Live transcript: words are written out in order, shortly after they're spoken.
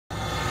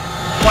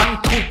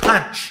two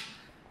punch.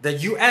 The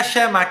US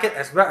share market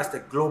as well as the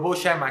global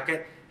share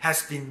market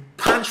has been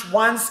punched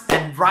once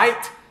and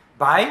right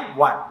by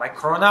what? By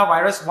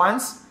coronavirus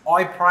once,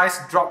 oil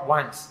price dropped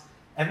once.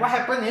 And what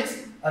happened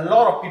is, a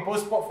lot of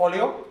people's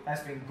portfolio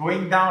has been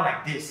going down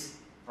like this,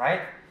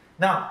 right?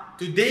 Now,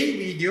 today's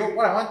video,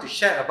 what I want to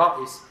share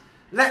about is,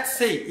 let's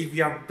say if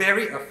you are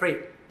very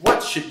afraid,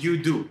 what should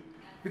you do?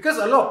 Because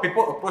a lot of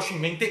people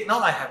approaching Meng Teck, now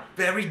I have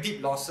very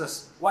deep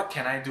losses, what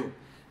can I do?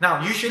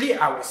 Now, usually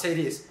I would say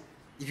this,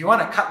 if you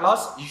want to cut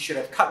loss, you should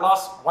have cut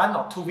loss 1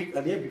 or 2 weeks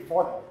earlier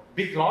before the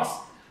big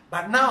loss.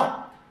 But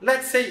now,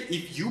 let's say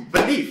if you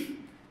believe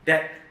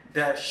that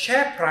the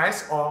share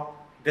price or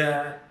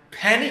the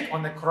panic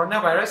on the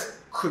coronavirus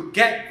could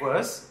get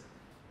worse,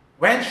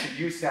 when should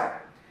you sell?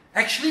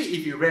 Actually,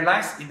 if you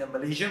realize in the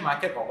Malaysian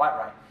market or what,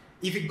 right?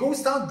 If it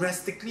goes down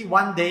drastically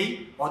 1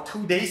 day or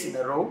 2 days in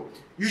a row,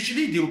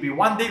 usually there will be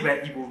 1 day where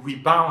it will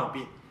rebound a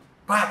bit.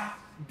 But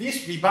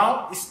this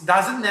rebound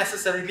doesn't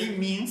necessarily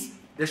mean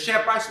the share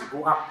price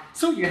will go up.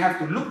 So you have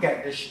to look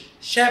at the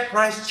share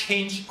price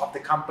change of the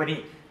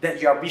company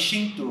that you are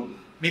wishing to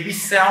maybe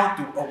sell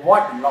to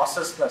avoid the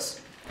losses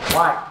first.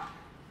 Why?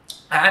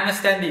 I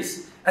understand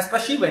this.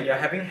 Especially when you're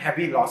having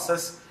heavy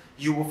losses,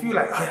 you will feel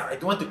like, oh yeah, I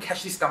don't want to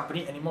catch this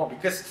company anymore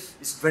because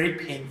it's very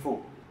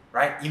painful,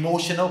 right?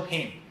 Emotional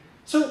pain.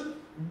 So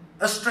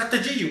a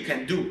strategy you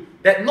can do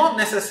that not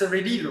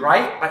necessarily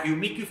right, but will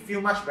make you feel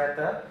much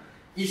better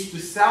is to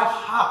sell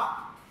half.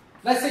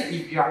 Let's say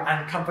if you are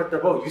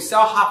uncomfortable, you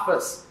sell half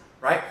first,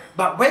 right?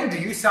 But when do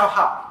you sell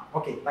half?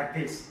 Okay, like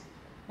this.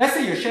 Let's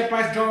say your share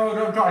price drop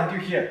until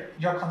here.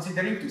 You're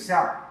considering to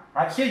sell,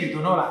 right? Here you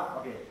don't know lah.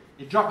 Okay,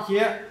 it dropped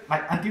here,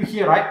 like until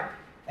here, right?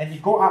 And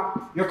it go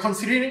up. You're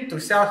considering to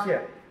sell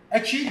here.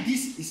 Actually,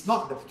 this is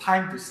not the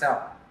time to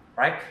sell,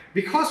 right?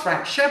 Because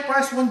right, share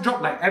price won't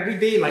drop like every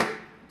day, like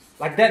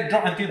that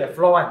drop until the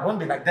floor one. Won't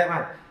be like that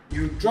one.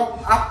 You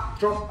drop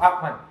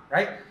up one,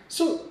 right?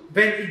 So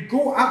when it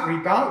go up,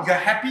 rebound, you're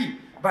happy.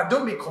 But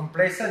don't be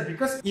complacent,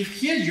 because if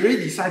here you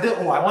already decided,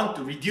 oh, I want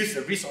to reduce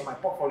the risk of my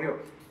portfolio.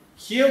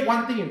 Here,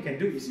 one thing you can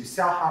do is you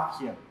sell half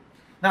here.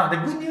 Now, the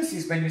good news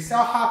is when you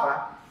sell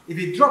half, if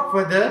it drop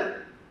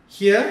further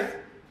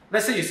here,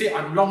 let's say you say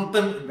I'm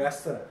long-term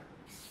investor,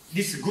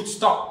 this is a good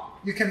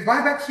stock, you can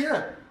buy back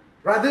here.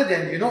 Rather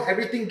than,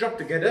 everything drop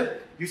together,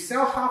 you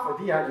sell half of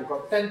the, you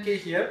got 10K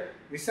here,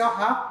 you sell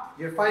half,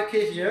 you have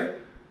 5K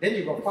here, then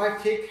you got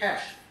 5K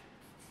cash.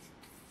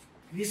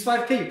 This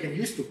 5K you can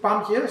use to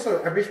pump here, so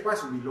the average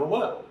price will be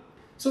lower.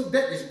 So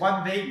that is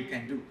one way you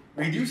can do.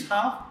 Reduce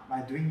half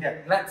by doing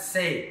that. Let's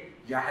say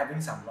you are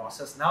having some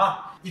losses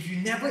now. If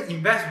you never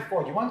invest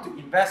before, you want to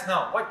invest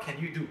now, what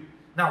can you do?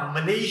 Now,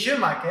 Malaysia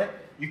market,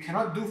 you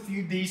cannot do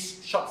few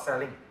days short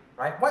selling,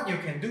 right? What you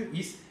can do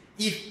is,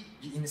 if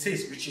you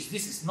insist,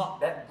 this is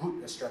not that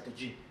good a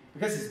strategy,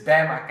 because it's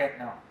bear market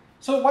now.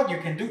 So what you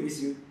can do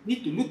is you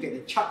need to look at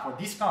the chart for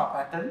this kind of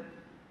pattern,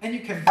 and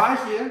you can buy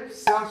here,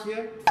 sell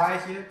here, buy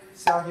here,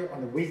 sell here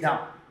on the way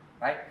down,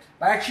 right?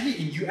 But actually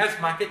in US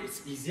market,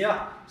 it's easier.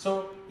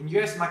 So in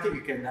US market,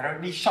 you can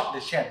directly short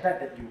the share, bet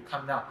that you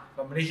come down.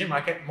 But Malaysian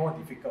market, more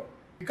difficult.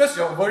 Because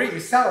you're worried, you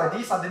sell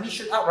already, suddenly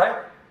shoot up,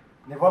 right?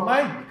 Never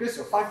mind, because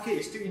your 5K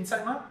is still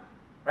inside now,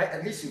 right?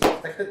 At least you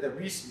protected the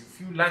risk, you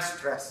feel less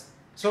stress.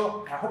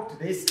 So I hope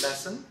today's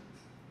lesson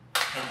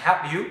can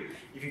help you.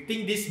 If you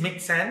think this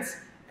makes sense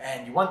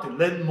and you want to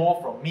learn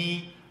more from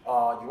me,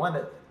 or you want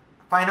to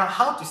find out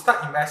how to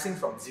start investing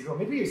from zero.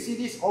 Maybe you see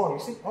this, you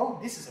think,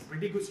 this is a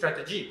pretty good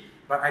strategy,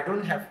 but I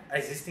don't have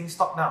existing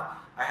stock now.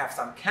 I have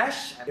some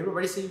cash and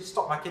everybody says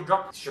stock market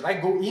drop. Should I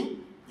go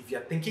in? If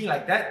you're thinking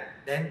like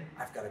that, then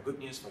I've got a good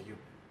news for you.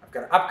 I've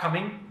got an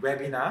upcoming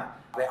webinar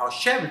where I'll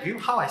share with you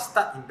how I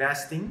start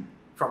investing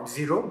from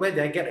zero, where did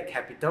I get the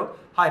capital,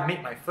 how I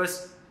made my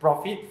first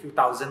profit, few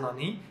thousand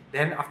only,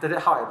 then after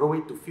that how I roll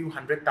it to few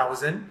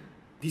 100,000.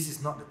 This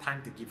is not the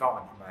time to give up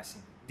on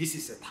investing. This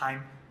is a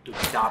time to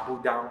double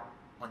down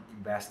on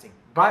investing,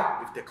 but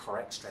with the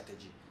correct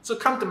strategy. So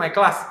come to my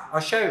class. I'll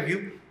share with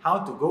you how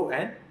to go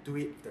and do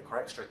it with the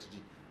correct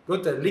strategy. Go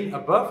to the link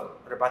above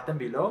or the button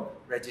below,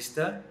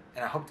 register,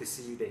 and I hope to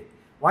see you there.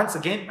 Once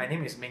again, my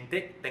name is Meng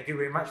Teck. Thank you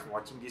very much for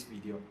watching this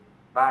video.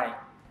 Bye.